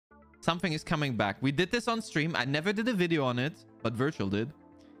Something is coming back. We did this on stream. I never did a video on it, but Virtual did.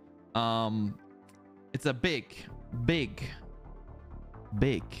 It's a big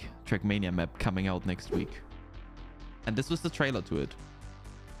Trackmania map coming out next week. And this was the trailer to it.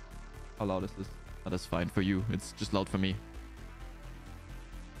 How loud is this? Oh, that's fine for you. It's just loud for me.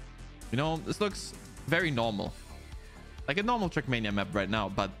 You know, this looks very normal. Like a normal Trackmania map right now,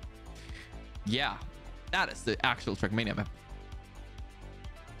 but yeah, that is the actual Trackmania map.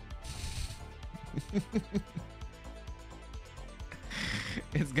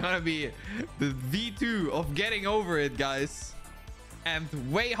 It's gonna be the V2 of getting over it, guys. And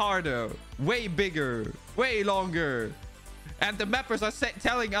way harder, way bigger, way longer. And the mappers are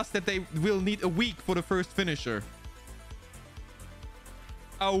telling us that they will need a week for the first finisher.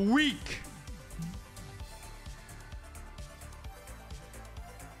 A week.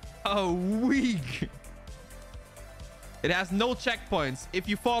 A week. It has no checkpoints. If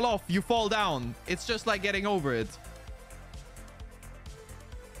you fall off, you fall down. It's just like getting over it.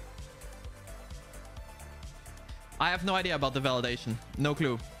 I have no idea about the validation. No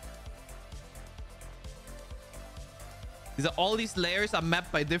clue. All these layers are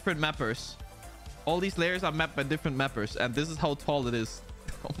mapped by different mappers. All these layers are mapped by different mappers. And this is how tall it is.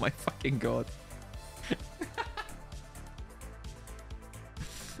 Oh my fucking god.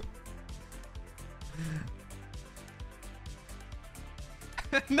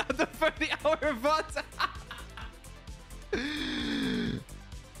 Not the 30-hour bot.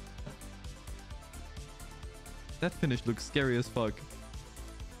 That finish looks scary as fuck.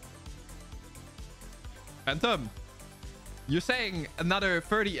 Phantom, you're saying another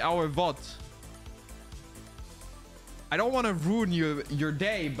 30-hour VOD. I don't want to ruin your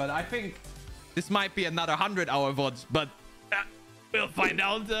day, but I think this might be another 100-hour VOD. But we'll find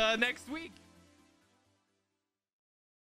out next week.